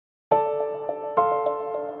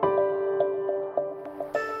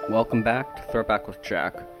Welcome back to Throwback with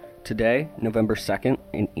Jack. Today, November 2nd,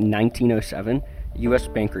 in 1907, U.S.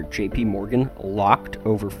 banker J.P. Morgan locked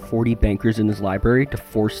over 40 bankers in his library to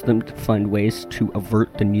force them to find ways to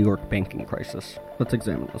avert the New York banking crisis. Let's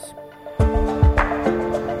examine this.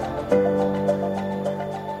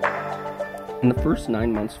 In the first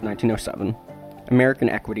 9 months of 1907, American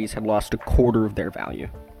equities had lost a quarter of their value.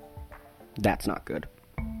 That's not good.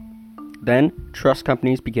 Then, trust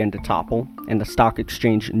companies began to topple, and the stock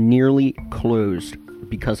exchange nearly closed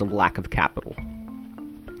because of lack of capital.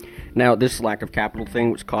 Now, this lack of capital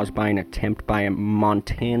thing was caused by an attempt by a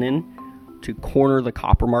Montanan to corner the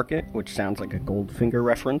copper market, which sounds like a Goldfinger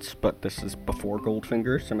reference, but this is before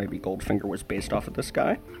Goldfinger, so maybe Goldfinger was based off of this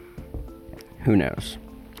guy. Who knows?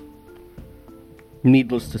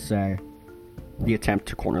 Needless to say, the attempt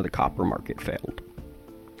to corner the copper market failed.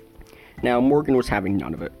 Now, Morgan was having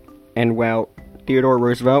none of it. And while Theodore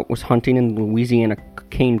Roosevelt was hunting in the Louisiana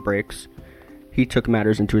cane brakes, he took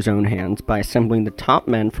matters into his own hands by assembling the top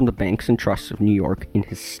men from the banks and trusts of New York in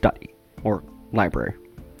his study, or library.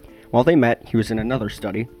 While they met, he was in another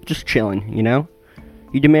study, just chilling, you know?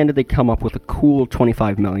 He demanded they come up with a cool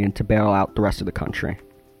 $25 million to bail out the rest of the country.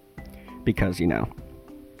 Because, you know,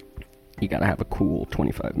 you gotta have a cool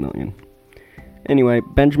 $25 million. Anyway,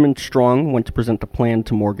 Benjamin Strong went to present the plan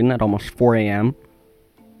to Morgan at almost 4 a.m.,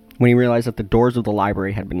 when he realized that the doors of the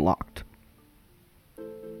library had been locked.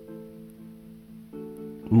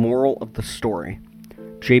 Moral of the story: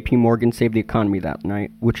 J.P. Morgan saved the economy that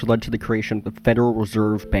night, which led to the creation of the Federal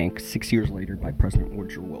Reserve Bank 6 years later by President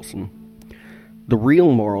Woodrow Wilson. The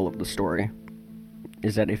real moral of the story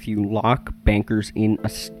is that if you lock bankers in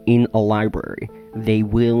a library, they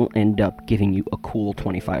will end up giving you a cool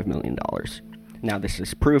 $25 million. Now, this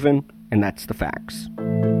is proven, and that's the facts.